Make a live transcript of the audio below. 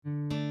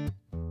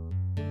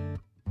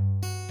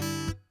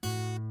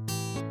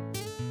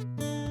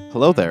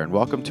Hello there, and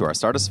welcome to our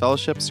Sardis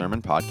Fellowship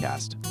Sermon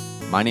Podcast.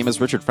 My name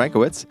is Richard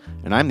Frankowitz,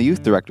 and I'm the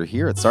Youth Director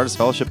here at Sardis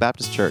Fellowship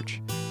Baptist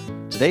Church.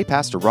 Today,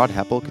 Pastor Rod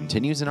Heppel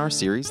continues in our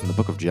series in the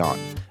book of John,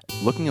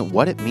 looking at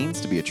what it means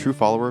to be a true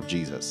follower of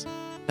Jesus.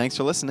 Thanks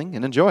for listening,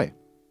 and enjoy.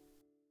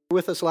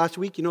 With us last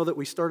week, you know that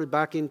we started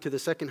back into the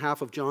second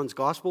half of John's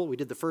Gospel. We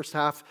did the first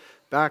half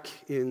back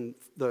in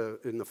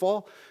the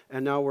fall,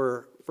 and now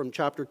we're from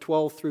chapter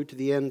 12 through to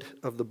the end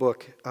of the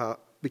book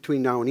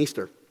between now and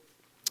Easter.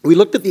 We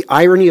looked at the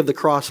irony of the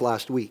cross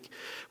last week,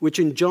 which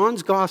in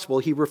John's Gospel,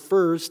 he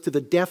refers to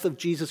the death of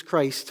Jesus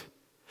Christ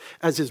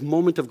as his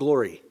moment of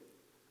glory.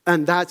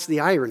 And that's the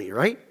irony,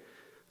 right?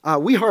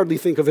 We hardly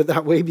think of it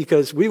that way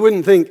because we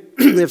wouldn't think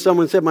if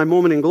someone said my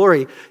moment in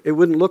glory, it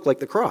wouldn't look like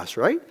the cross,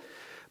 right?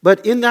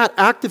 But in that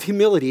act of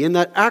humility, in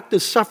that act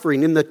of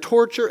suffering, in the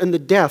torture and the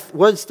death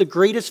was the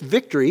greatest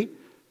victory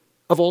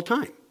of all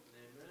time. Amen.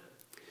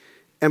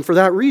 And for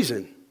that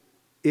reason,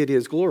 it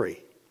is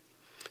glory.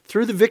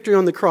 Through the victory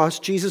on the cross,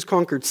 Jesus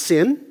conquered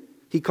sin,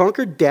 he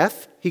conquered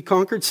death, he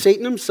conquered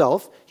Satan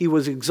himself, he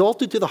was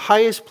exalted to the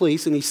highest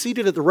place, and he's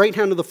seated at the right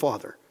hand of the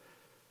Father.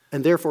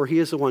 And therefore, he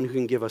is the one who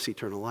can give us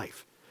eternal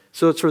life.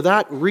 So it's for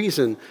that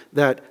reason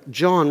that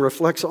John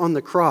reflects on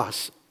the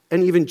cross,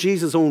 and even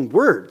Jesus' own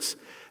words,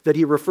 that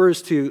he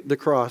refers to the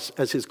cross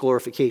as his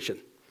glorification.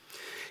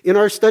 In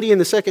our study in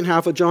the second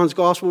half of John's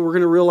Gospel, we're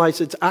going to realize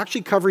it's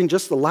actually covering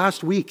just the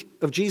last week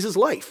of Jesus'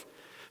 life.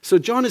 So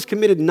John has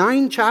committed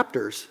 10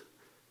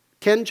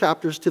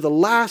 chapters to the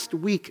last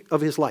week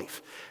of his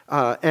life,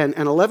 and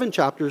 11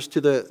 chapters to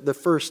the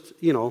first,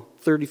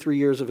 33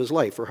 years of his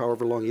life, or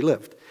however long he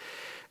lived.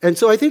 And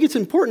so I think it's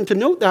important to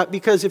note that,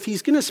 because if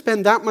he's going to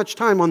spend that much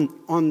time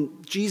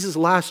on Jesus'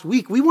 last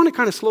week, we want to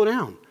kind of slow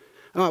down.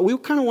 We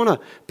kind of want to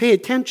pay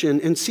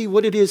attention and see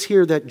what it is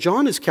here that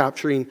John is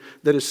capturing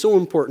that is so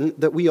important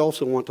that we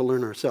also want to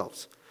learn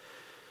ourselves.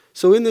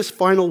 So in this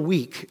final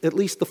week, at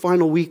least the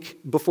final week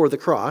before the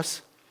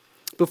cross,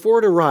 before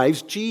it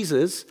arrives,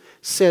 Jesus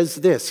says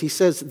this. He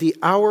says, "The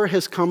hour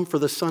has come for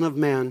the Son of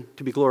Man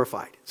to be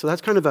glorified." So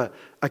that's kind of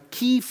a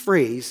key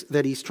phrase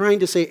that he's trying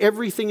to say.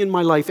 Everything in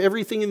my life,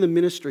 everything in the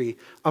ministry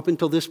up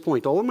until this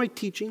point, all of my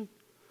teaching,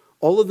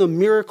 all of the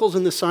miracles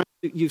and the signs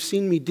that you've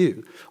seen me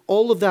do,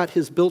 all of that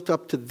has built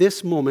up to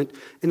this moment,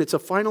 and it's a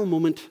final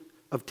moment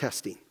of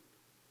testing.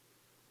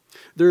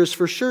 There is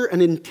for sure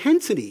an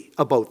intensity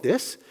about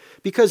this,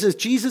 because as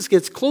Jesus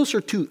gets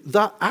closer to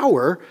the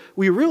hour,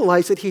 we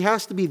realize that he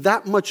has to be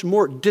that much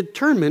more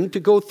determined to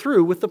go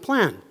through with the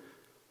plan,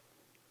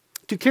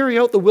 to carry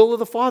out the will of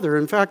the Father.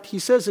 In fact, he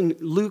says in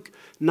Luke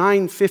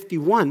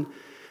 9:51,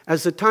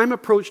 as the time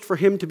approached for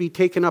him to be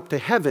taken up to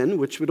heaven,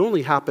 which would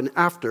only happen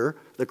after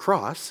the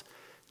cross,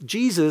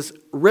 Jesus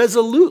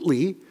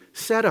resolutely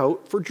set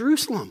out for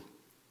Jerusalem.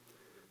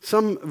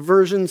 Some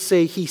versions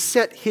say he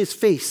set his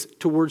face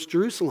towards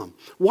Jerusalem.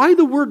 Why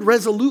the word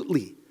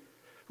resolutely?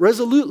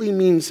 Resolutely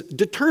means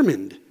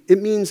determined. It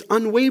means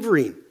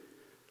unwavering.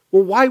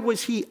 Well, why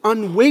was he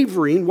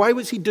unwavering? Why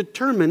was he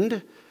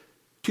determined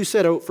to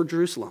set out for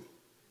Jerusalem?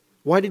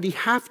 Why did he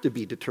have to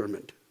be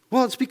determined?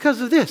 Well, it's because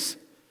of this.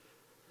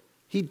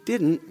 He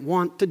didn't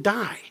want to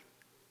die.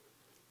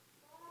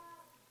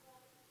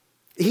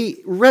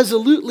 He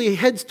resolutely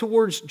heads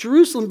towards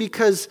Jerusalem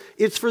because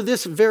it's for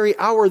this very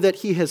hour that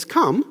he has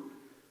come.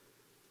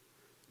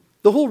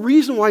 The whole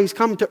reason why he's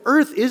come to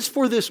earth is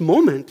for this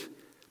moment.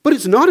 But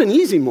it's not an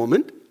easy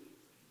moment.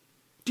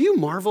 Do you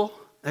marvel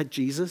at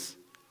Jesus?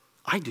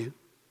 I do.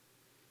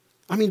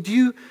 I mean, do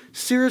you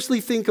seriously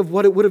think of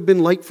what it would have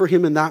been like for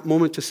him in that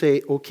moment to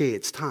say, okay,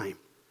 it's time?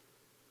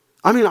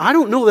 I mean, I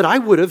don't know that I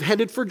would have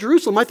headed for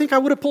Jerusalem. I think I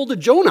would have pulled a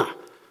Jonah,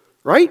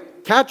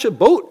 right? Catch a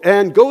boat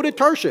and go to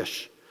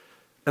Tarshish.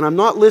 And I'm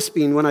not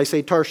lisping when I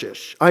say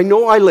Tarshish. I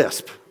know I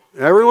lisp.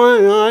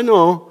 Everyone, I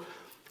know.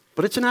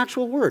 But it's an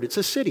actual word. It's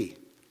a city,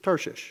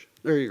 Tarshish.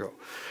 There you go.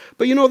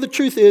 But the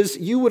truth is,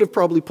 you would have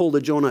probably pulled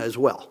a Jonah as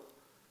well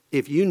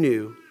if you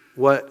knew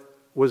what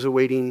was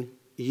awaiting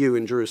you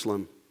in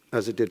Jerusalem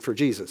as it did for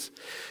Jesus.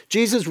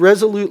 Jesus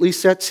resolutely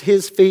sets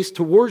his face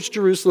towards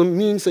Jerusalem,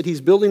 means that he's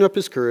building up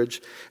his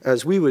courage.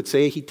 As we would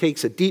say, he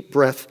takes a deep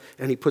breath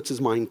and he puts his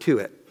mind to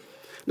it.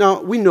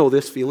 Now, we know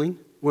this feeling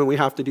when we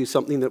have to do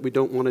something that we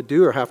don't want to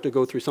do, or have to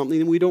go through something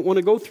that we don't want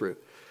to go through.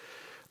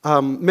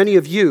 Many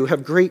of you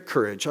have great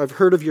courage. I've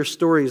heard of your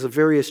stories of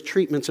various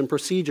treatments and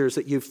procedures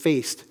that you've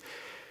faced.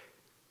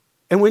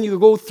 And when you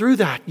go through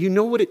that, you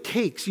know what it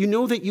takes. You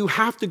know that you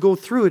have to go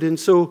through it. And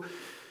so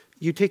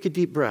you take a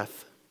deep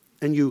breath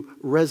and you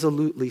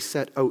resolutely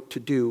set out to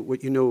do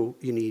what you know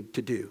you need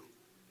to do.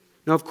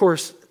 Now, of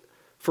course,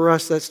 for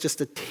us, that's just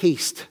a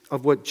taste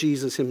of what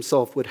Jesus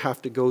himself would have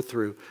to go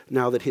through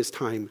now that his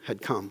time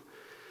had come.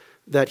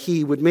 That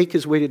he would make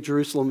his way to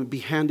Jerusalem and be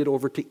handed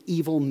over to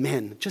evil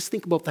men. Just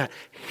think about that.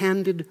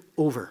 Handed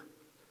over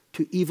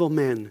to evil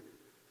men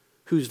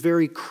whose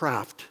very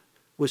craft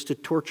was to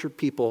torture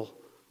people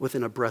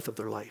within a breath of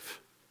their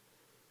life.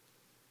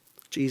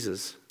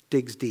 Jesus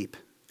digs deep,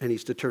 and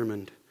he's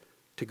determined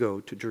to go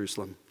to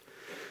Jerusalem.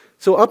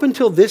 So up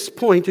until this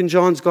point in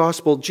John's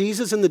gospel,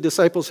 Jesus and the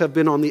disciples have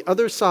been on the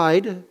other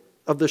side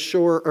of the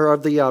shore or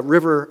of the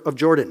river of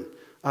Jordan,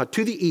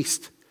 to the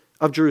east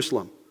of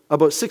Jerusalem,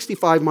 about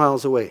 65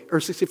 miles away, or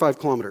 65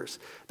 kilometers.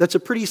 That's a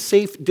pretty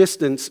safe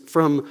distance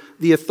from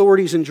the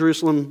authorities in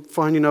Jerusalem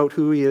finding out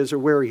who he is or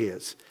where he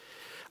is,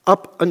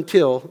 up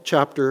until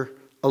chapter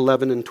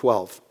 11 and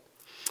 12.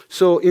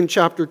 So in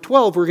chapter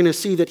 12, we're going to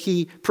see that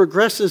he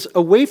progresses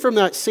away from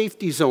that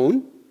safety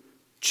zone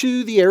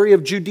to the area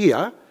of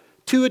Judea,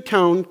 to a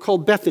town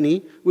called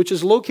Bethany, which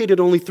is located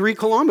only 3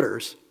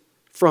 kilometers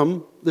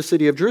from the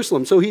city of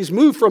Jerusalem. So he's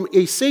moved from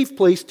a safe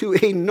place to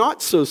a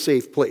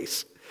not-so-safe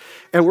place.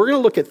 And we're going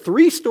to look at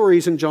 3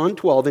 stories in John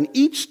 12, and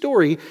each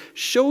story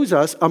shows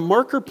us a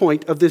marker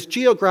point of this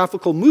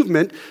geographical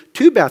movement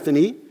to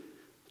Bethany,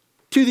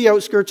 to the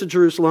outskirts of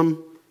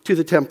Jerusalem, to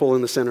the temple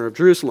in the center of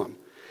Jerusalem.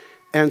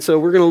 And so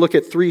we're going to look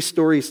at 3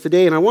 stories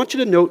today, and I want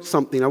you to note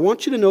something. I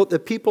want you to note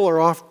that people are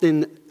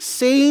often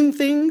saying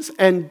things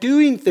and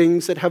doing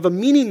things that have a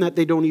meaning that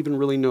they don't even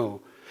really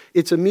know.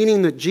 It's a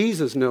meaning that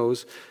Jesus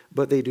knows,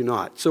 but they do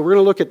not. So we're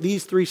going to look at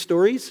these 3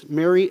 stories.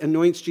 Mary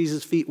anoints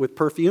Jesus' feet with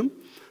perfume,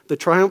 the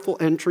triumphal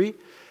entry,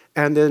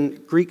 and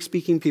then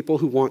Greek-speaking people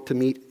who want to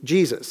meet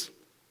Jesus.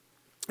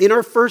 In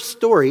our first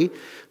story,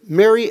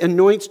 Mary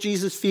anoints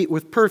Jesus' feet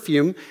with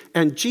perfume,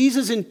 and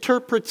Jesus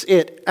interprets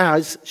it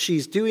as,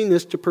 she's doing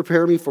this to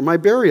prepare me for my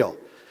burial.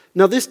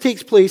 Now, this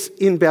takes place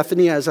in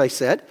Bethany, as I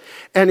said,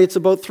 and it's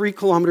about 3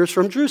 kilometers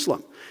from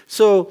Jerusalem.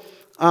 So,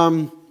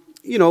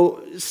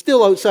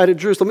 still outside of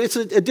Jerusalem. It's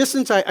a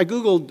distance, I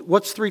Googled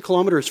what's 3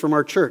 kilometers from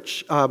our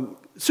church.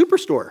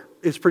 Superstore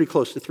is pretty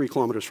close to 3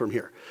 kilometers from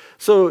here.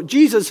 So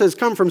Jesus has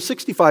come from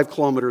 65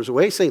 kilometers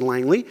away, say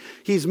Langley.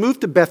 He's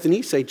moved to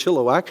Bethany, say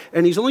Chilliwack,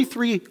 and he's only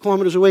 3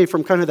 kilometers away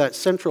from kind of that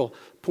central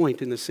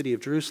point in the city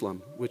of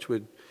Jerusalem, which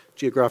would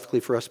geographically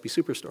for us be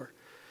Superstore.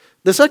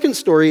 The second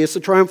story is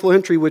the triumphal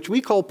entry, which we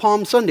call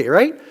Palm Sunday,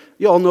 right?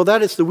 You all know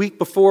that. It's the week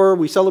before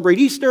we celebrate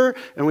Easter,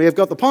 and we have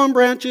got the palm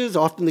branches,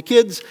 often the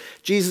kids.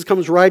 Jesus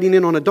comes riding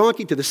in on a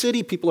donkey to the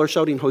city. People are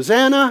shouting,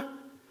 Hosanna.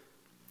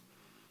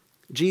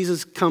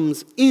 Jesus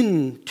comes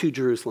into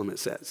Jerusalem, it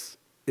says,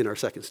 in our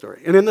second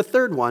story. And in the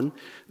third one,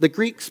 the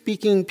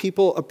Greek-speaking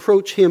people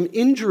approach him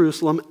in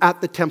Jerusalem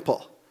at the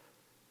temple.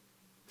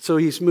 So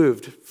he's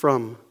moved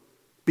from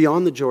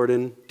beyond the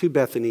Jordan to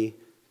Bethany,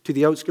 to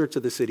the outskirts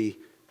of the city,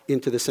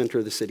 into the center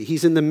of the city.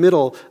 He's in the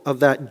middle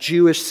of that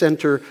Jewish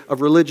center of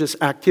religious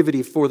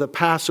activity for the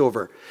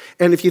Passover.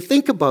 And if you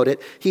think about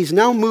it, he's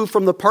now moved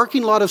from the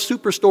parking lot of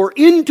Superstore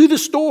into the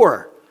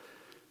store.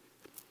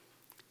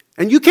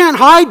 And you can't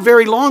hide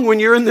very long when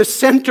you're in the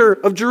center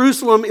of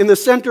Jerusalem, in the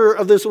center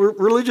of this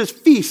religious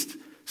feast.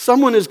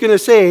 Someone is going to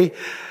say,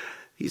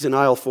 he's in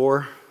aisle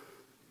 4.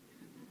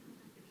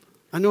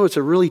 I know it's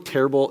a really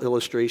terrible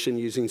illustration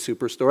using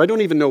Superstore. I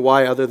don't even know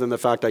why, other than the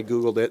fact I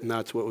Googled it, and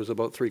that's what was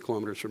about 3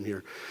 kilometers from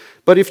here.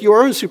 But if you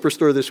are in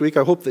Superstore this week,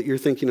 I hope that you're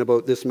thinking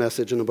about this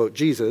message and about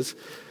Jesus.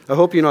 I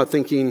hope you're not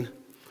thinking,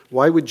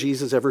 why would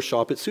Jesus ever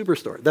shop at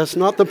Superstore? That's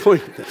not the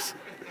point of this.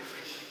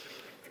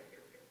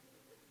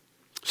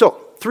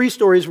 So, 3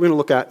 stories we're going to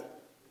look at,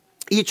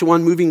 each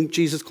one moving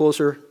Jesus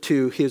closer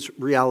to his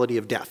reality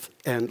of death.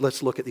 And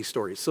let's look at these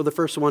stories. So the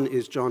first one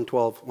is John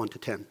 12, 1 to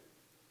 10.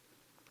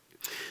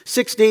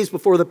 6 days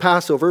before the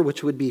Passover,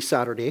 which would be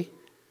Saturday,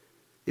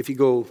 if you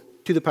go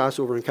to the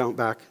Passover and count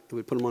back, it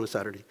would put them on a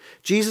Saturday.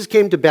 Jesus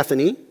came to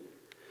Bethany,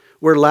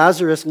 where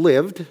Lazarus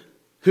lived,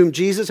 whom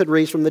Jesus had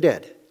raised from the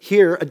dead.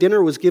 Here, a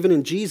dinner was given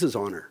in Jesus'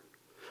 honor.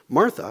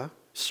 Martha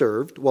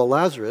served, while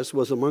Lazarus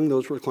was among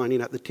those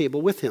reclining at the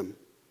table with him.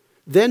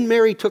 Then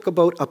Mary took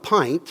about a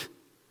pint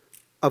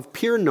of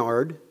pure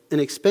nard, an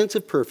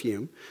expensive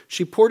perfume.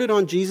 She poured it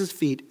on Jesus'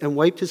 feet and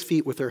wiped his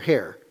feet with her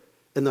hair,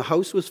 and the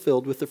house was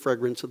filled with the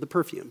fragrance of the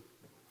perfume.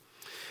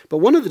 But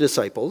one of the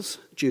disciples,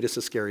 Judas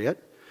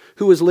Iscariot,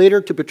 who was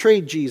later to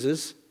betray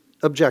Jesus,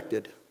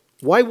 objected.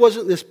 Why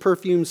wasn't this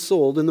perfume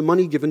sold and the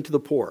money given to the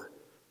poor?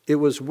 It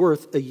was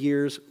worth a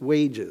year's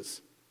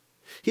wages.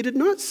 He did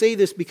not say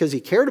this because he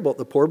cared about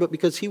the poor, but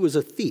because he was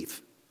a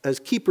thief. As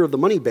keeper of the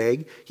money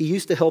bag, he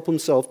used to help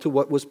himself to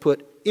what was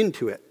put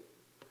into it.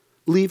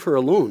 Leave her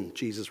alone,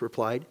 Jesus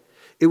replied.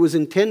 It was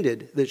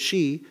intended that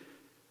she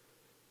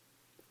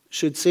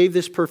should save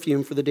this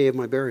perfume for the day of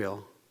my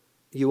burial.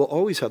 You will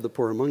always have the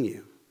poor among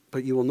you,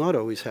 but you will not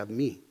always have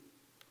me.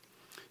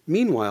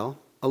 Meanwhile,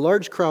 a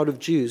large crowd of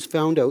Jews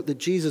found out that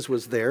Jesus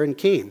was there and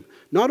came,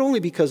 not only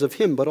because of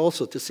him, but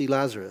also to see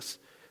Lazarus,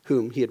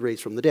 whom he had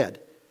raised from the dead.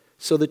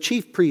 So the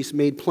chief priests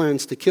made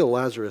plans to kill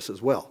Lazarus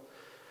as well.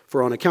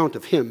 For on account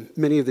of him,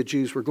 many of the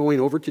Jews were going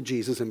over to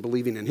Jesus and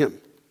believing in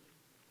him.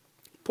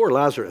 Poor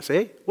Lazarus,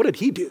 eh? What did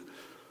he do?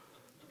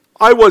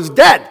 I was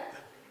dead.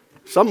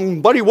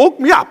 Somebody woke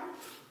me up.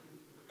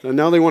 And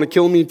now they want to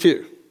kill me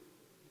too.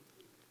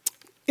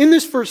 In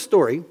this first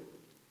story,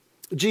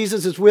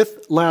 Jesus is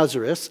with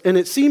Lazarus, and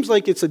it seems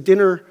like it's a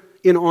dinner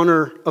in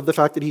honor of the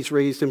fact that he's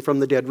raised him from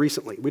the dead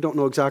recently. We don't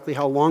know exactly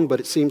how long, but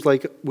it seems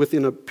like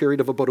within a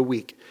period of about a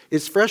week.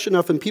 It's fresh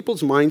enough in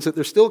people's minds that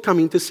they're still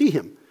coming to see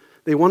him.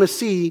 They want to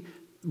see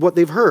what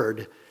they've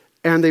heard,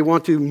 and they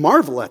want to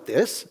marvel at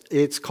this.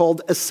 It's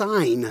called a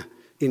sign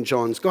in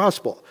John's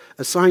gospel,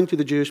 a sign to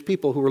the Jewish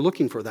people who were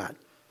looking for that.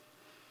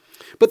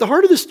 But the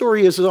heart of the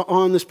story is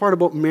on this part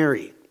about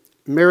Mary.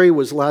 Mary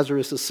was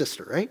Lazarus'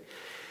 sister, right?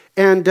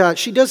 And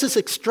she does this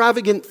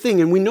extravagant thing,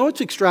 and we know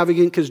it's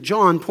extravagant because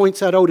John points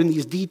that out in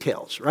these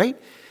details, right?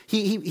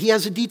 He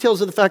has the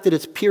details of the fact that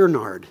it's pure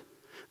nard,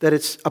 that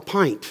it's a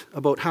pint,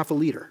 about half a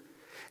liter,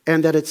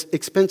 and that it's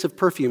expensive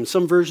perfume.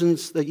 Some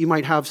versions that you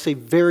might have say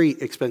very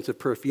expensive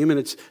perfume, and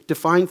it's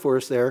defined for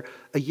us there,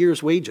 a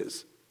year's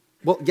wages.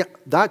 Well, yeah,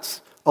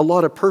 that's a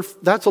lot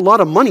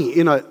of money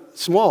in a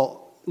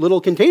small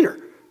little container,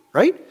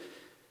 right?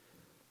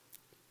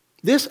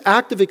 This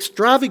act of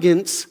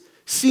extravagance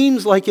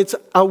seems like it's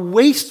a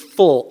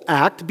wasteful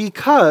act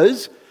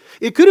because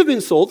it could have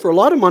been sold for a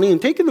lot of money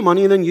and taken the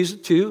money and then used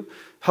it to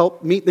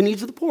help meet the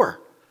needs of the poor.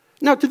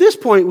 Now, to this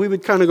point, we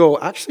would kind of go,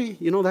 actually,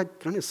 that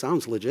kind of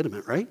sounds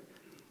legitimate, right?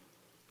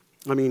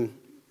 I mean,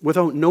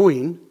 without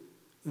knowing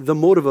the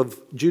motive of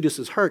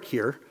Judas's heart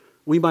here,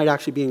 we might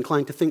actually be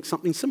inclined to think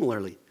something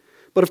similarly.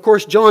 But of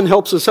course, John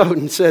helps us out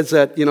and says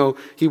that,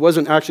 he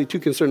wasn't actually too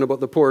concerned about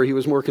the poor. He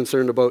was more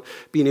concerned about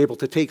being able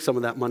to take some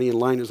of that money and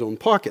line his own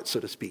pocket, so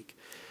to speak.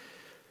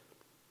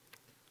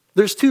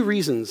 There's two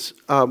reasons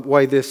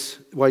why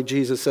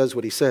Jesus says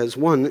what he says.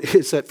 One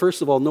is that,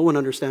 first of all, no one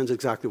understands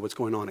exactly what's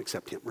going on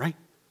except him, right?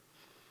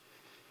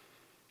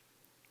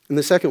 And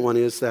the second one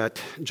is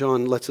that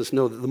John lets us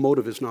know that the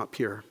motive is not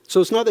pure.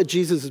 So it's not that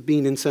Jesus is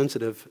being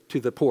insensitive to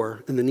the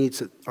poor and the needs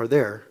that are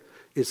there.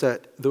 It's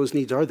that those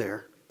needs are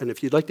there. And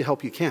if you'd like to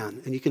help, you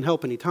can. And you can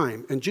help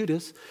anytime. And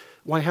Judas,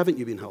 why haven't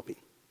you been helping?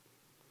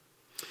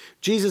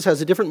 Jesus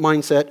has a different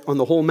mindset on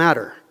the whole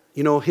matter.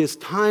 His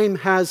time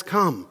has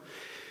come.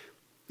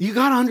 You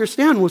got to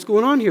understand what's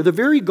going on here. The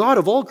very God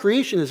of all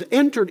creation has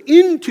entered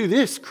into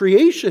this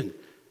creation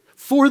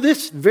for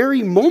this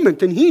very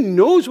moment, and he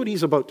knows what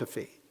he's about to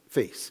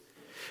face.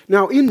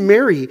 Now, in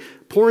Mary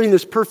pouring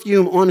this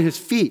perfume on his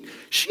feet,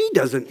 she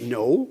doesn't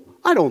know.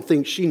 I don't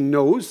think she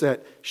knows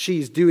that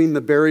she's doing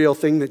the burial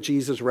thing that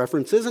Jesus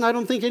references, and I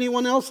don't think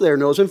anyone else there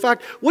knows. In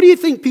fact, what do you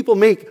think people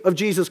make of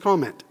Jesus'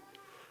 comment?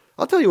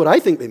 I'll tell you what I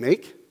think they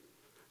make.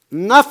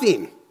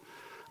 Nothing.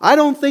 I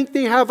don't think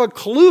they have a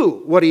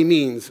clue what he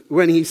means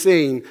when he's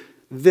saying,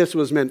 this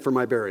was meant for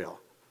my burial.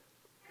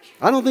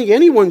 I don't think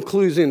anyone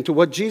clues into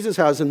what Jesus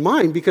has in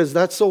mind, because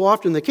that's so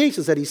often the case,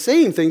 is that he's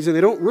saying things and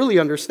they don't really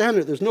understand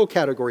it. There's no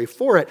category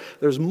for it.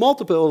 There's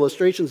multiple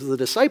illustrations of the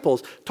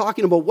disciples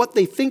talking about what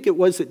they think it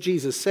was that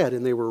Jesus said,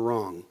 and they were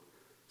wrong.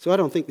 So I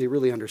don't think they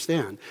really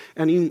understand.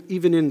 And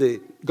even in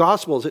the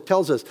Gospels, it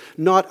tells us,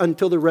 not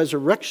until the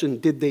resurrection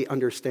did they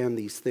understand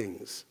these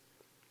things.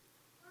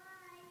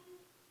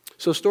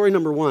 So story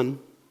number one,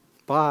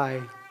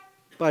 bye.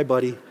 Bye,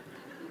 buddy.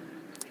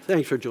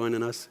 Thanks for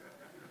joining us.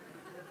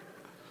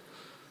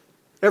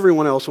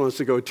 Everyone else wants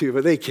to go too,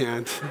 but they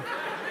can't.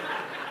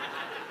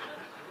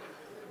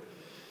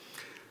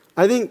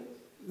 I think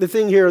the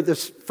thing here,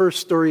 this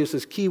first story is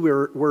this key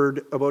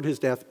word about his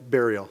death,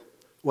 burial.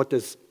 What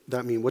does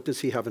that mean? What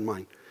does he have in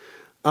mind?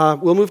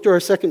 We'll move to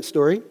our second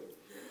story,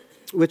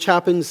 which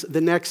happens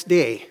the next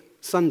day,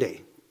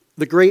 Sunday.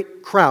 The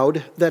great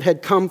crowd that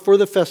had come for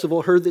the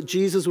festival heard that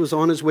Jesus was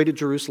on his way to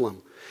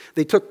Jerusalem.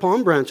 They took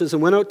palm branches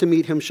and went out to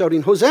meet him,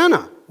 shouting,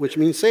 Hosanna, which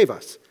means save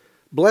us.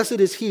 Blessed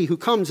is he who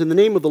comes in the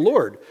name of the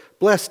Lord.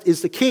 Blessed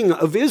is the King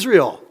of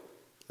Israel.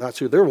 That's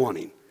who they're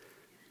wanting.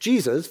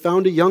 Jesus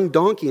found a young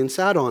donkey and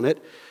sat on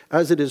it,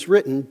 as it is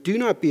written, do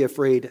not be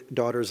afraid,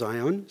 daughter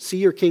Zion. See,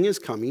 your king is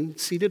coming,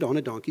 seated on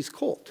a donkey's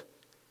colt.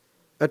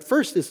 At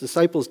first, his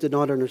disciples did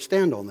not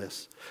understand all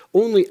this.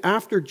 Only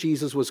after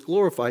Jesus was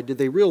glorified did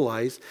they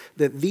realize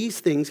that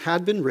these things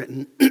had been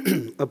written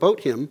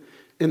about him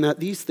and that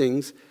these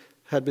things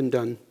had been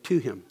done to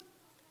him.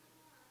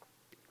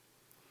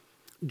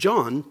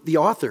 John, the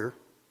author,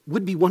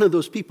 would be one of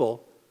those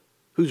people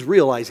who's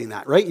realizing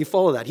that, right? You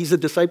follow that. He's a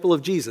disciple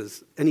of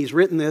Jesus, and he's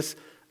written this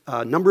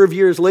a number of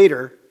years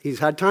later. He's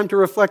had time to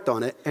reflect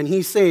on it, and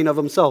he's saying of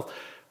himself,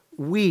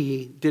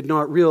 we did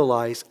not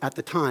realize at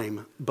the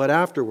time, but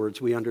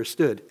afterwards we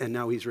understood, and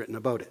now he's written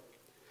about it.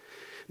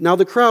 Now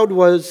the crowd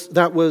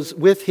that was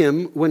with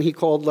him when he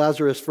called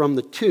Lazarus from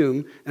the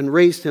tomb and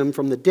raised him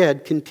from the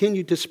dead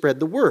continued to spread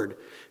the word.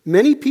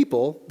 Many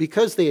people,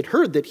 because they had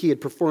heard that he had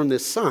performed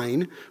this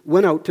sign,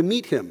 went out to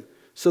meet him.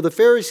 So the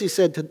Pharisees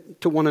said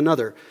to one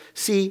another,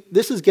 see,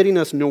 this is getting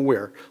us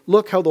nowhere.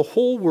 Look how the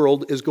whole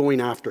world is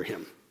going after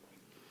him.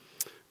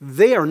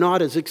 They are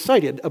not as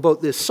excited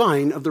about this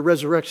sign of the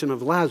resurrection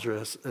of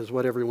Lazarus as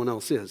what everyone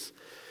else is.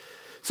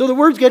 So the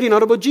word's getting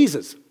out about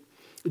Jesus.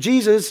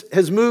 Jesus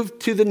has moved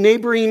to the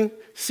neighboring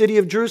city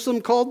of Jerusalem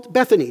called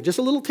Bethany, just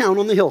a little town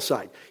on the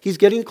hillside. He's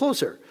getting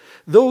closer.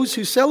 Those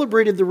who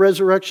celebrated the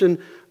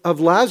resurrection of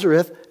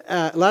Lazarus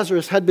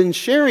Lazarus had been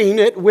sharing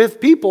it with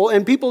people,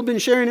 and people have been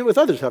sharing it with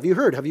others. Have you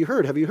heard? Have you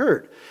heard? Have you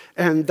heard?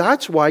 And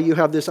that's why you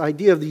have this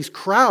idea of these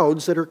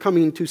crowds that are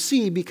coming to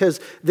see, because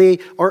they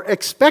are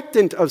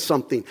expectant of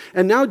something.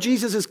 And now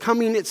Jesus is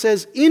coming, it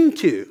says,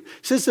 into.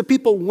 It says the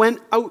people went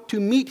out to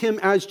meet him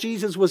as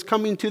Jesus was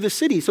coming to the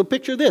city. So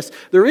picture this.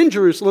 They're in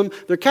Jerusalem.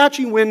 They're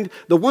catching wind.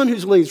 The one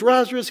who's raised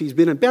Lazarus, he's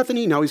been in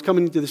Bethany. Now he's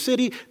coming into the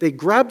city. They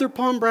grab their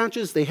palm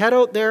branches. They head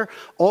out there.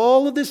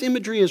 All of this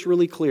imagery is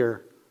really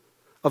clear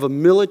of a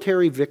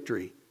military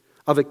victory,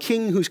 of a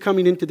king who's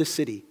coming into the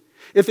city.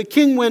 If a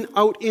king went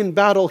out in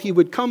battle, he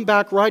would come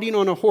back riding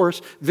on a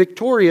horse,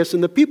 victorious,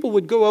 and the people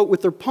would go out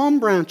with their palm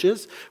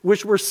branches,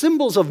 which were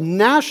symbols of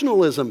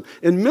nationalism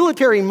and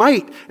military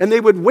might, and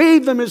they would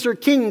wave them as their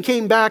king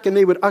came back, and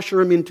they would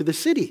usher him into the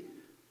city.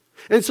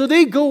 And so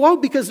they go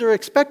out because they're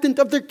expectant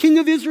of their king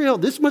of Israel.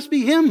 This must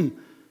be him.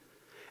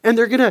 And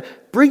they're going to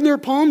bring their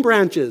palm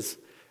branches,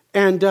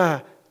 and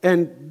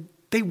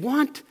they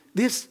want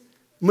this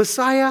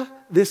Messiah,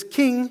 this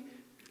king,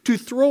 to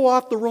throw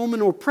off the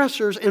Roman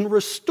oppressors and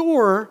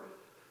restore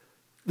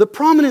the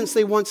prominence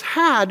they once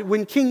had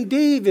when King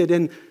David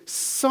and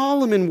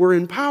Solomon were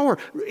in power.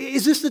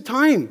 Is this the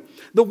time?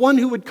 The one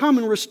who would come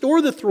and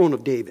restore the throne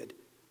of David.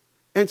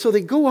 And so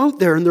they go out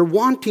there and they're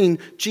wanting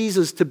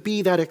Jesus to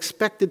be that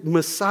expected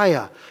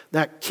Messiah,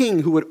 that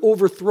king who would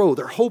overthrow.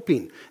 They're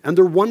hoping and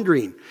they're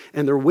wondering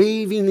and they're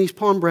waving these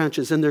palm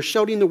branches and they're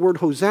shouting the word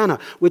Hosanna,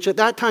 which at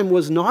that time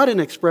was not an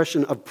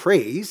expression of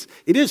praise.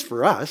 It is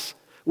for us.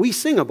 We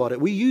sing about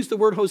it. We use the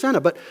word Hosanna.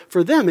 But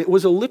for them, it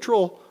was a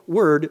literal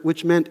word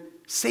which meant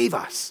save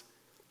us.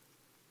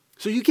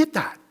 So you get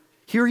that.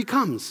 Here he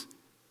comes.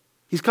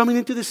 He's coming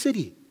into the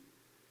city.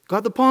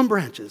 Got the palm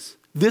branches.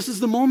 This is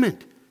the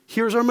moment.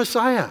 Here's our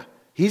Messiah.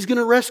 He's going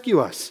to rescue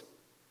us.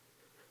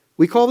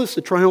 We call this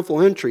the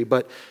triumphal entry,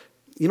 but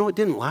you know, it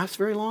didn't last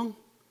very long.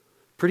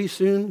 Pretty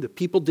soon, the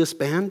people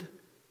disband.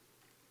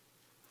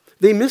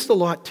 They missed a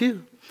lot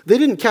too. They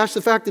didn't catch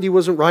the fact that he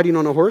wasn't riding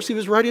on a horse. He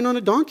was riding on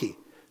a donkey.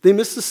 They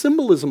missed the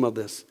symbolism of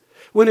this.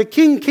 When a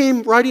king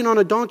came riding on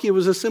a donkey, it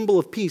was a symbol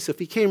of peace. If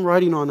he came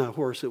riding on a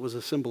horse, it was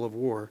a symbol of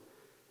war.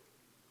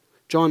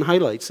 John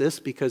highlights this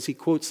because he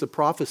quotes the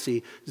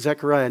prophecy,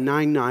 Zechariah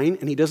 9:9,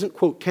 and he doesn't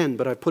quote 10,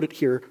 but I put it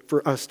here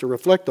for us to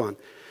reflect on.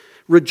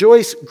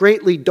 Rejoice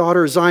greatly,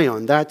 daughter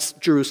Zion, that's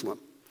Jerusalem.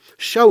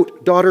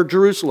 Shout, daughter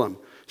Jerusalem.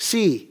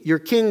 See, your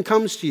king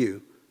comes to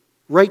you,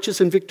 righteous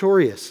and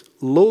victorious,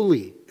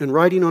 lowly and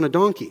riding on a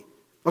donkey.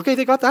 Okay,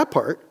 they got that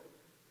part.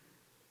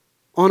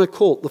 On a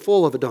colt, the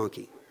foal of a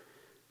donkey.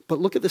 But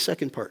look at the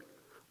second part.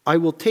 I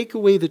will take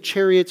away the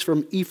chariots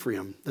from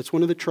Ephraim, that's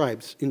one of the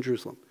tribes in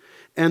Jerusalem,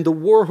 and the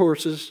war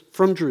horses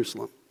from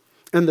Jerusalem,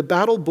 and the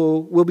battle bow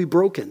will be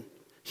broken.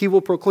 He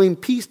will proclaim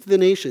peace to the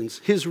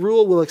nations. His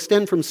rule will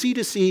extend from sea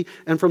to sea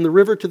and from the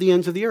river to the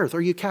ends of the earth.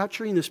 Are you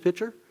capturing this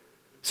picture?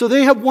 So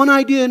they have one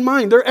idea in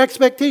mind. Their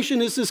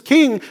expectation is this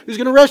king who's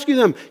going to rescue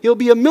them. He'll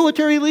be a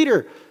military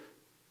leader.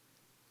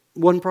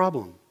 One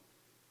problem.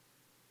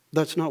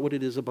 That's not what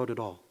it is about at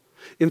all.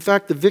 In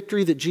fact, the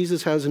victory that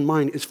Jesus has in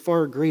mind is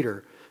far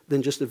greater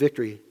than just a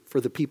victory for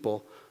the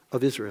people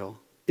of Israel.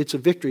 It's a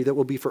victory that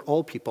will be for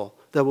all people,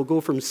 that will go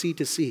from sea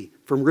to sea,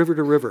 from river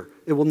to river.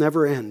 It will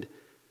never end.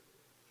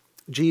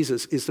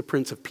 Jesus is the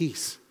Prince of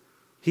Peace.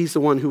 He's the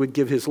one who would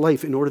give his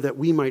life in order that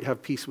we might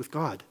have peace with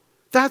God.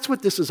 That's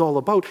what this is all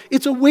about.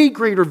 It's a way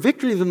greater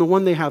victory than the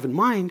one they have in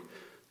mind,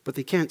 but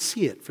they can't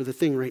see it for the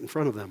thing right in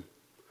front of them.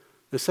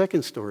 The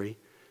second story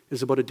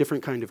is about a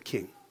different kind of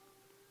king.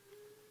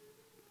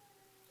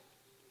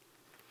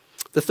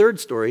 The third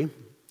story,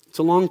 it's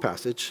a long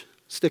passage.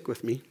 Stick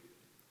with me.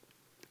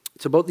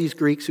 It's about these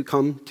Greeks who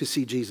come to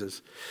see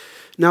Jesus.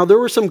 Now, there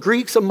were some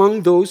Greeks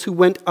among those who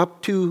went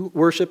up to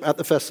worship at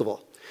the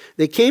festival.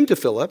 They came to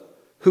Philip,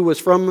 who was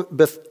from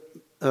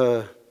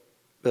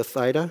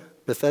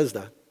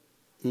Bethesda.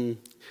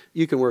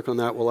 You can work on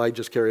that while I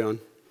just carry on.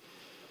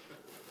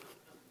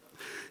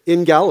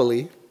 In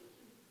Galilee,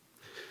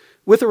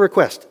 with a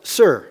request.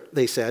 Sir,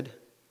 they said,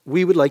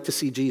 we would like to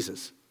see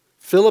Jesus.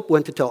 Philip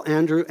went to tell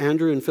Andrew.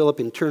 Andrew and Philip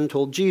in turn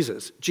told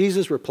Jesus.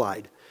 Jesus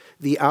replied,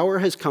 the hour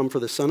has come for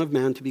the Son of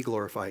Man to be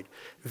glorified.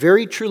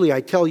 Very truly,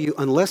 I tell you,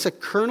 unless a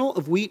kernel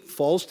of wheat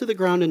falls to the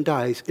ground and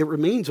dies, it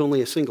remains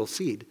only a single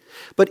seed.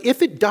 But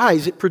if it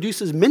dies, it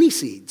produces many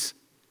seeds.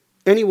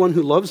 Anyone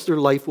who loves their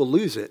life will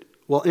lose it,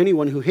 while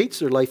anyone who hates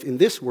their life in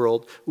this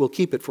world will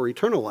keep it for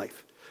eternal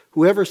life.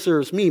 Whoever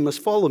serves me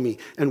must follow me,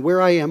 and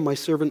where I am, my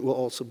servant will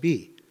also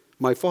be.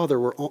 My Father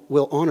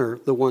will honor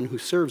the one who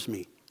serves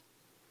me.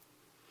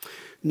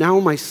 Now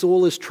my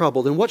soul is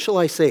troubled, and what shall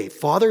I say?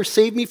 Father,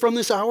 save me from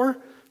this hour?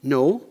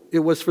 No, it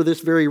was for this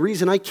very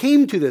reason I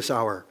came to this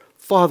hour.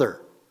 Father,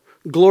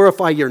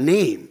 glorify your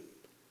name.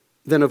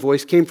 Then a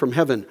voice came from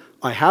heaven.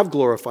 I have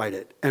glorified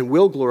it and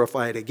will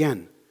glorify it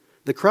again.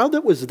 The crowd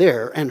that was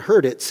there and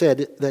heard it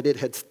said that it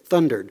had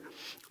thundered.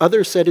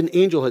 Others said an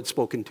angel had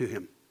spoken to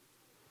him.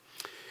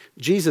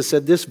 Jesus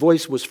said, this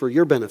voice was for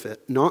your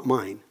benefit, not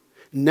mine.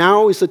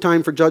 Now is the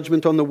time for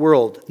judgment on the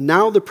world.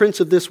 Now the prince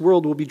of this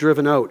world will be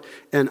driven out.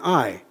 And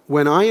I,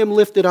 when I am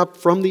lifted up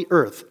from the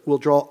earth, will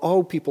draw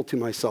all people to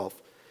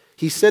myself.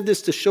 He said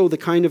this to show the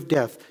kind of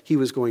death he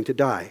was going to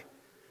die.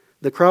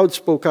 The crowd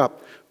spoke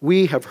up.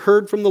 We have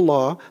heard from the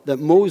law that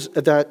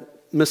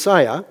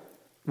Messiah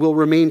will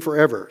remain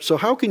forever. So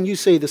how can you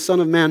say the Son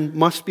of Man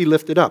must be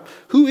lifted up?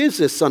 Who is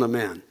this Son of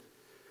Man?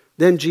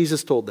 Then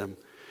Jesus told them,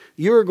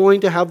 you are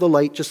going to have the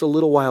light just a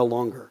little while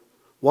longer.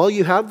 While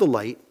you have the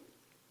light,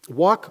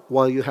 walk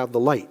while you have the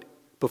light,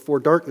 before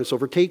darkness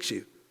overtakes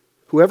you.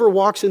 Whoever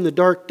walks in the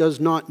dark does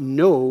not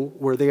know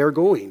where they are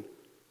going.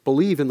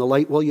 Believe in the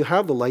light while you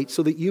have the light,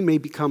 so that you may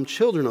become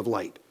children of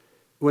light.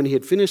 When he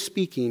had finished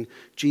speaking,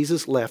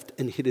 Jesus left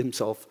and hid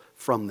himself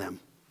from them.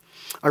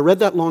 I read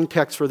that long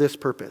text for this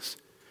purpose.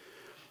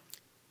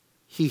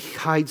 He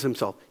hides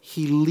himself.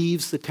 He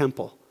leaves the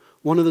temple.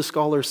 One of the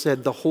scholars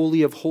said the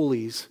Holy of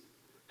Holies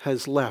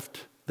has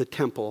left the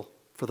temple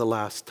for the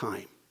last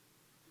time.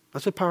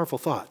 That's a powerful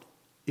thought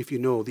if you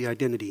know the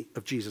identity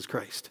of Jesus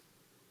Christ.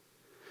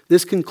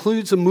 This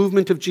concludes the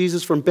movement of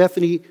Jesus from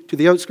Bethany to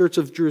the outskirts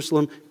of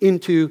Jerusalem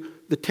into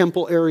the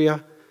temple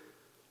area.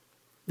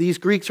 These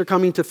Greeks are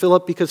coming to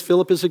Philip because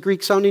Philip is a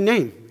Greek-sounding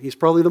name. He's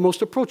probably the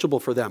most approachable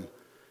for them.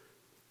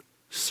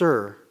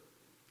 Sir,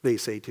 they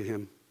say to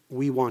him,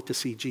 we want to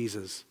see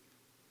Jesus.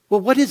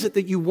 Well, what is it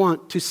that you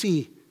want to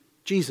see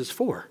Jesus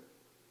for?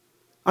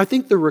 I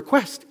think the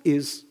request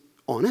is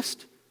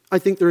honest. I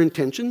think their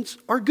intentions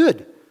are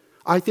good.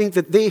 I think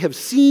that they have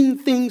seen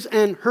things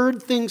and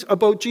heard things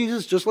about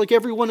Jesus just like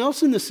everyone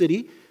else in the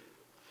city.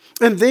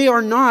 And they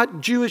are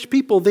not Jewish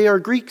people. They are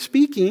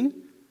Greek-speaking.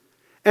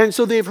 And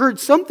so they've heard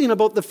something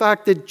about the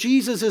fact that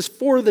Jesus is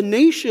for the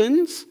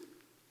nations.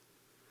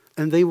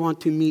 And they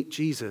want to meet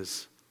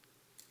Jesus.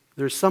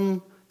 There's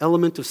some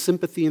element of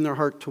sympathy in their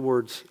heart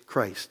towards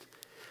Christ.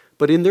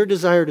 But in their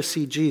desire to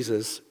see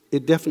Jesus,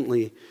 it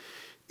definitely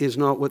is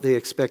not what they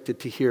expected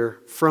to hear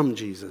from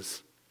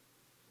Jesus.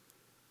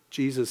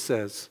 Jesus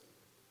says,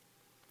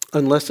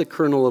 unless a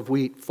kernel of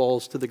wheat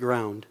falls to the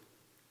ground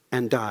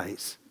and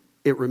dies,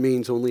 it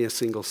remains only a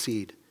single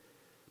seed.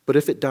 But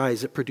if it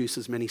dies, it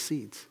produces many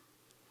seeds.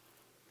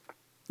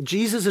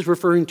 Jesus is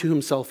referring to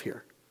himself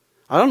here.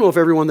 I don't know if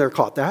everyone there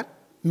caught that.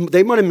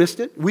 They might have missed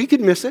it. We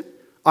could miss it.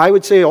 I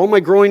would say all my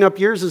growing up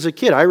years as a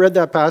kid, I read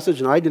that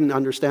passage and I didn't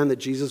understand that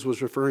Jesus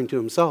was referring to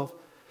himself.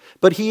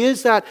 But he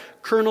is that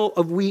kernel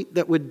of wheat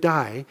that would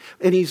die,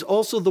 and he's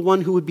also the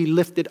one who would be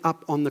lifted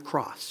up on the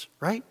cross,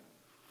 right?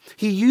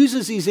 He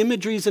uses these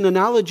imageries and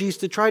analogies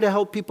to try to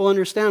help people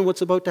understand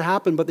what's about to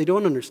happen, but they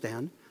don't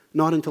understand.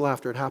 Not until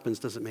after it happens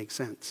does it make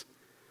sense.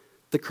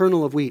 The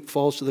kernel of wheat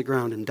falls to the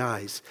ground and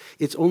dies.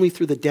 It's only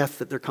through the death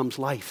that there comes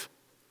life.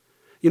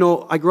 You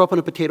know, I grew up on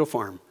a potato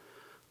farm.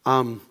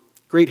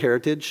 Great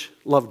heritage,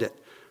 loved it.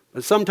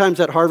 But sometimes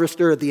that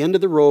harvester at the end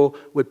of the row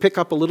would pick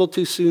up a little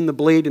too soon the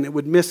blade and it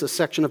would miss a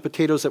section of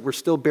potatoes that were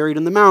still buried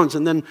in the mounds.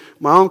 And then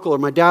my uncle or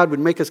my dad would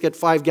make us get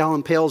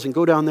 5-gallon pails and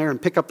go down there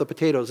and pick up the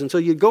potatoes. And so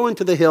you'd go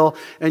into the hill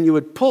and you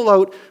would pull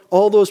out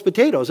all those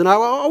potatoes. And I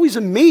was always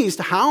amazed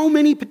how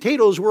many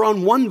potatoes were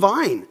on one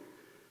vine.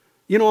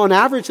 You know, on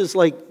average it's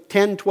like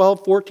 10,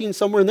 12, 14,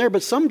 somewhere in there.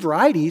 But some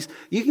varieties,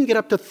 you can get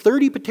up to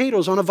 30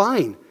 potatoes on a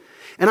vine.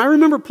 And I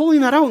remember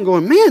pulling that out and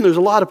going, man, there's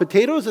a lot of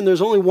potatoes and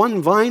there's only one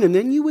vine. And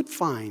then you would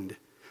find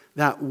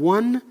that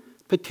one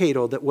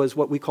potato that was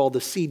what we call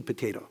the seed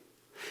potato.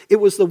 It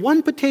was the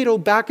one potato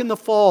back in the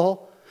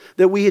fall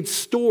that we had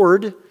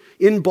stored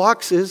in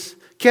boxes,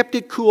 kept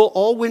it cool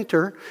all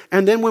winter.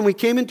 And then when we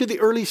came into the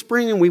early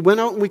spring and we went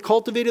out and we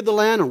cultivated the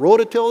land and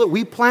rototilled it,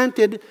 we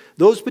planted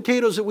those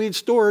potatoes that we had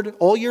stored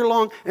all year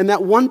long. And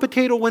that one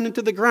potato went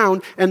into the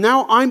ground. And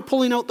now I'm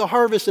pulling out the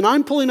harvest and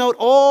I'm pulling out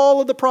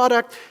all of the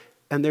product.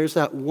 And there's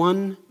that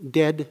one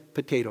dead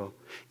potato.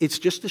 It's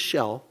just a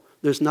shell.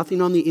 There's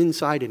nothing on the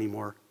inside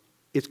anymore.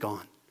 It's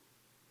gone.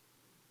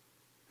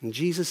 And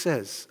Jesus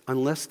says,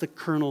 unless the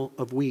kernel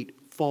of wheat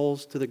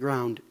falls to the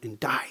ground and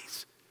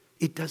dies,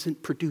 it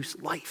doesn't produce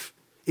life.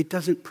 It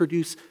doesn't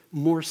produce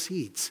more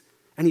seeds.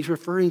 And he's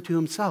referring to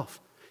himself.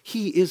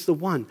 He is the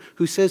one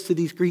who says to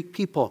these Greek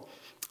people,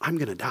 I'm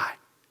going to die.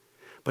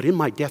 But in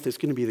my death, it's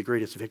going to be the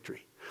greatest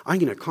victory. I'm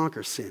going to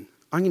conquer sin.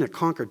 I'm going to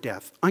conquer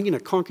death. I'm going to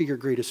conquer your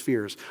greatest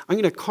fears. I'm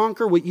going to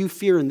conquer what you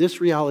fear in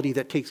this reality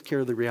that takes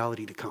care of the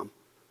reality to come.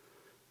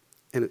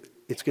 And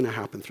it's going to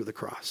happen through the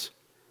cross.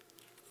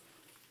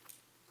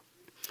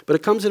 But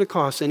it comes at a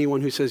cost, anyone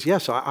who says,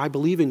 yes, I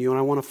believe in you and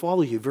I want to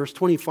follow you. Verse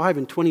 25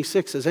 and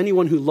 26 says,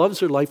 anyone who loves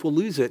their life will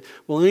lose it,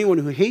 while anyone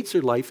who hates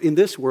their life in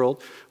this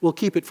world will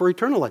keep it for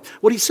eternal life.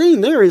 What he's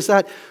saying there is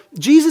that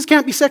Jesus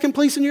can't be second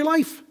place in your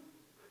life.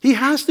 He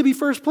has to be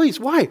first place.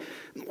 Why?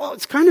 Well,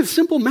 it's kind of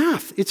simple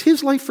math. It's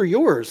his life for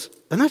yours,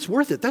 and that's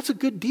worth it. That's a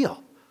good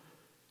deal.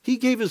 He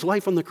gave his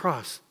life on the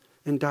cross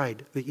and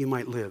died that you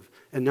might live.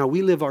 And now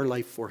we live our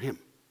life for him.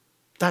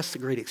 That's the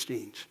great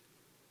exchange.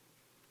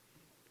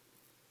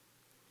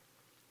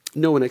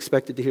 No one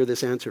expected to hear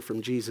this answer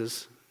from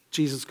Jesus.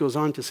 Jesus goes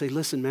on to say,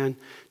 listen, man,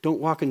 don't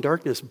walk in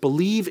darkness.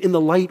 Believe in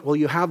the light while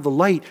you have the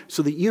light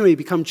so that you may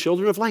become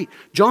children of light.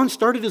 John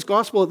started his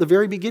gospel at the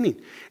very beginning,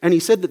 and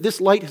he said that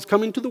this light has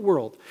come into the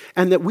world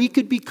and that we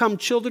could become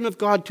children of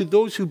God to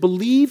those who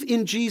believe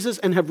in Jesus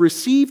and have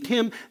received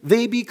him.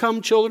 They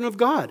become children of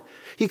God.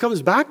 He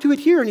comes back to it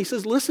here and he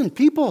says, listen,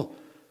 people,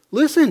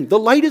 listen, the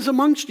light is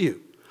amongst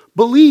you.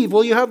 Believe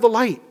while you have the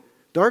light.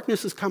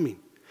 Darkness is coming.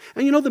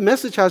 And you know, the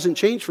message hasn't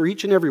changed for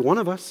each and every one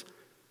of us.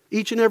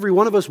 Each and every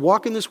one of us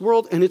walk in this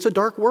world, and it's a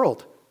dark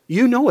world.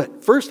 You know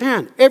it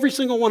firsthand. Every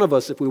single one of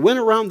us, if we went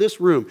around this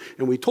room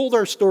and we told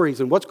our stories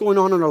and what's going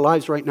on in our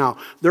lives right now,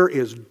 there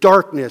is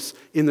darkness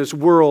in this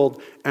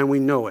world, and we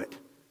know it.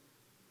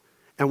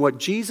 And what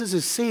Jesus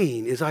is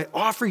saying is, I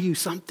offer you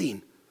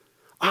something.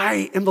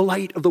 I am the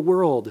light of the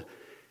world.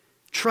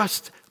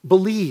 Trust,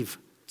 believe,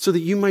 so that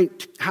you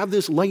might have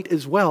this light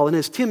as well. And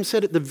as Tim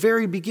said at the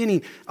very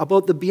beginning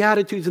about the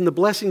Beatitudes and the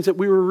blessings that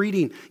we were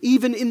reading,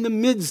 even in the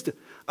midst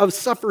of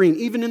suffering,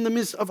 even in the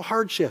midst of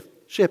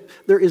hardship,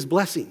 there is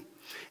blessing.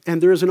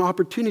 And there is an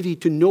opportunity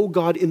to know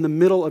God in the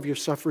middle of your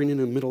suffering, in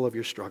the middle of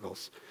your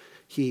struggles.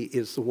 He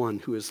is the one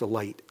who is the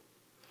light.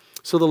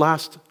 So the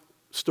last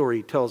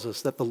story tells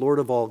us that the Lord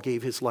of all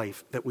gave his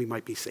life that we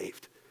might be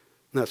saved.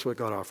 And that's what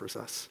God offers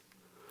us.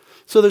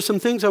 So there's some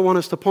things I want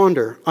us to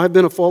ponder. I've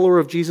been a follower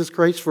of Jesus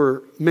Christ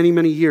for many,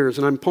 many years,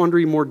 and I'm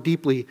pondering more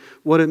deeply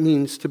what it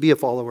means to be a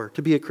follower,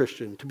 to be a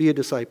Christian, to be a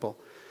disciple.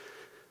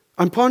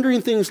 I'm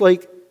pondering things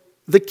like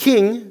the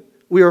king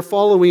we are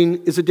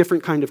following is a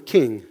different kind of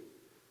king,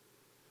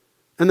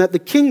 and that the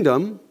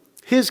kingdom,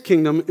 his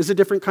kingdom, is a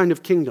different kind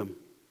of kingdom,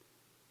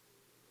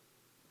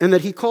 and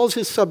that he calls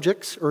his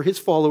subjects or his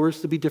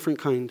followers to be different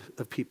kind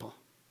of people.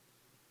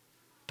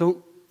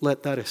 Don't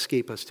let that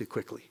escape us too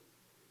quickly.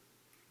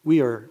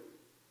 We are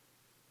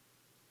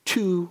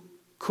too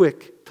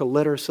quick to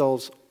let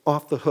ourselves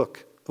off the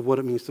hook of what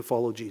it means to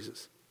follow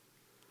Jesus.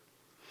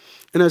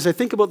 And as I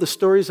think about the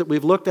stories that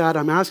we've looked at,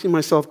 I'm asking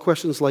myself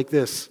questions like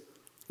this,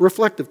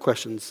 reflective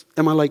questions.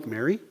 Am I like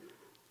Mary?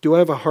 Do I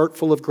have a heart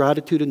full of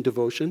gratitude and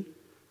devotion?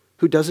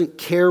 Who doesn't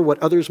care what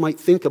others might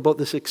think about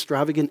this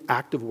extravagant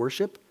act of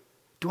worship?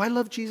 Do I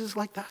love Jesus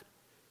like that?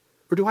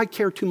 Or do I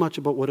care too much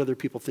about what other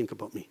people think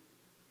about me?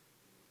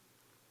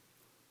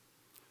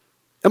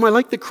 Am I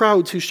like the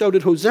crowds who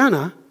shouted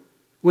Hosanna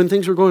when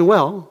things were going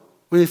well,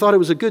 when they thought it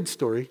was a good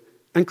story,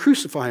 and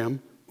crucify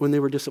him when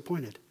they were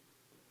disappointed?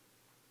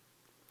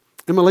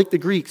 Am I like the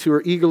Greeks who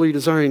are eagerly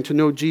desiring to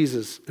know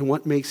Jesus and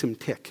what makes him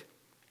tick?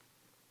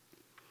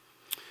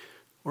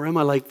 Or am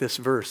I like this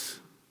verse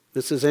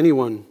that says,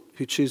 anyone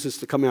who chooses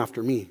to come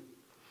after me,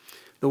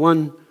 the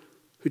one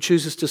who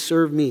chooses to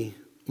serve me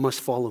must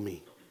follow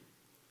me?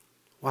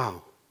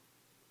 Wow.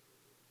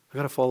 I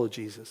got to follow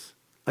Jesus.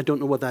 I don't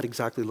know what that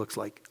exactly looks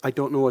like. I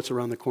don't know what's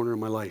around the corner of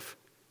my life.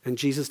 And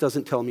Jesus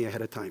doesn't tell me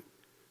ahead of time.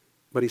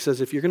 But he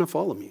says, if you're going to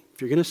follow me, if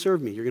you're going to serve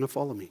me, you're going to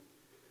follow me.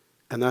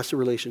 And that's the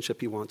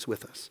relationship he wants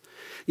with us.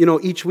 You know,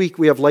 each week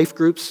we have life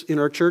groups in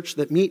our church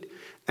that meet.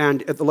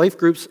 And at the life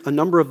groups, a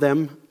number of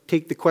them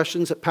take the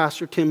questions that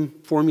Pastor Tim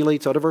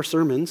formulates out of our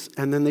sermons,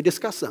 and then they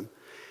discuss them.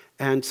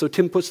 And so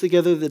Tim puts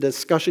together the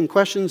discussion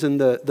questions, and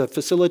the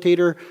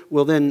facilitator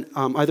will then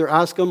either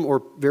ask them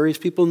or various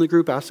people in the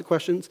group ask the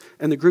questions,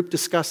 and the group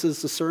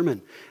discusses the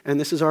sermon. And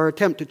this is our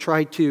attempt to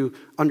try to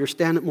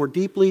understand it more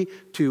deeply,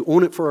 to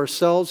own it for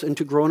ourselves, and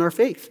to grow in our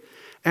faith.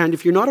 And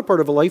if you're not a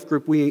part of a life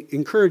group, we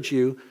encourage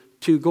you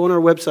to go on our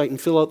website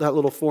and fill out that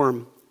little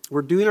form.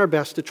 We're doing our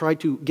best to try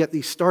to get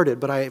these started,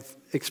 but I've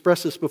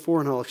expressed this before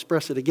and I'll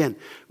express it again.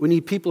 We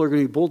need people who are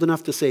going to be bold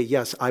enough to say,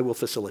 yes, I will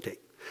facilitate.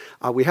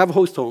 We have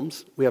host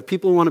homes. We have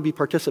people who want to be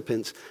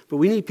participants, but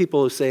we need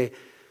people who say,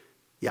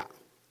 yeah,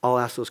 I'll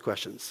ask those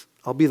questions.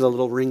 I'll be the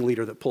little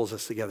ringleader that pulls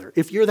us together.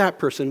 If you're that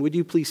person, would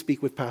you please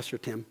speak with Pastor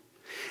Tim?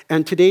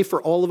 And today,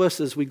 for all of us,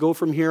 as we go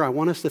from here, I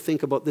want us to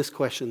think about this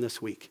question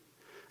this week.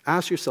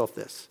 Ask yourself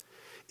this.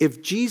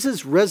 If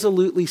Jesus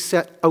resolutely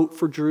set out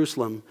for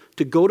Jerusalem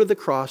to go to the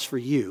cross for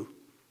you,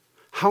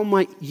 how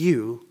might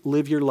you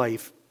live your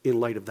life in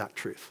light of that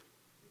truth?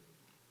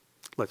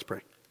 Let's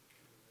pray.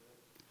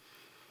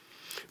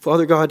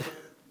 Father God,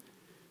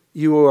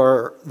 you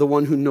are the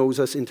one who knows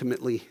us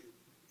intimately.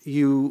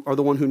 You are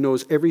the one who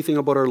knows everything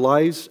about our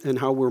lives and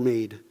how we're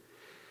made.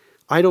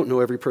 I don't know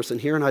every person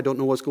here, and I don't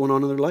know what's going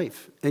on in their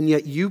life. And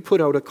yet you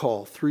put out a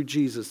call through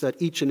Jesus that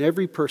each and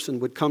every person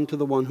would come to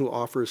the one who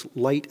offers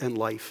light and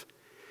life.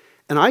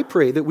 And I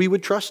pray that we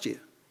would trust you.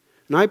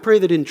 And I pray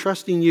that in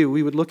trusting you,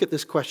 we would look at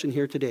this question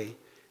here today,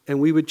 and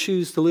we would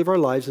choose to live our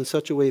lives in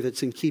such a way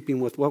that's in keeping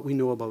with what we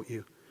know about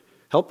you.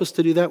 Help us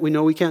to do that. We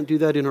know we can't do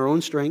that in our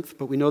own strength,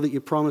 but we know that you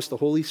promised the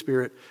Holy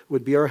Spirit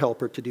would be our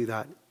helper to do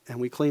that.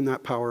 And we claim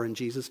that power in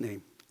Jesus'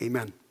 name.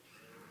 Amen.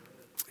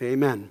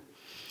 Amen.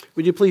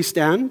 Would you please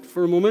stand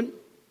for a moment?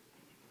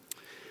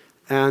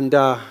 And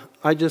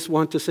I just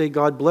want to say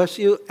God bless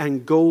you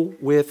and go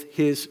with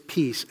his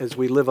peace as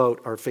we live out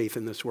our faith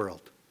in this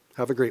world.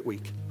 Have a great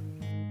week.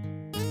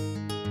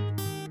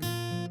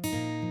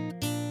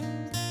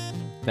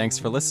 Thanks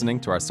for listening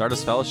to our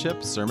Sardis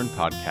Fellowship Sermon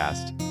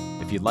Podcast.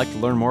 If you'd like to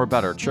learn more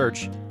about our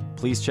church,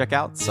 please check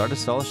out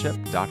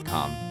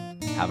sardisfellowship.com.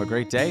 Have a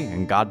great day,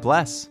 and God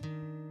bless.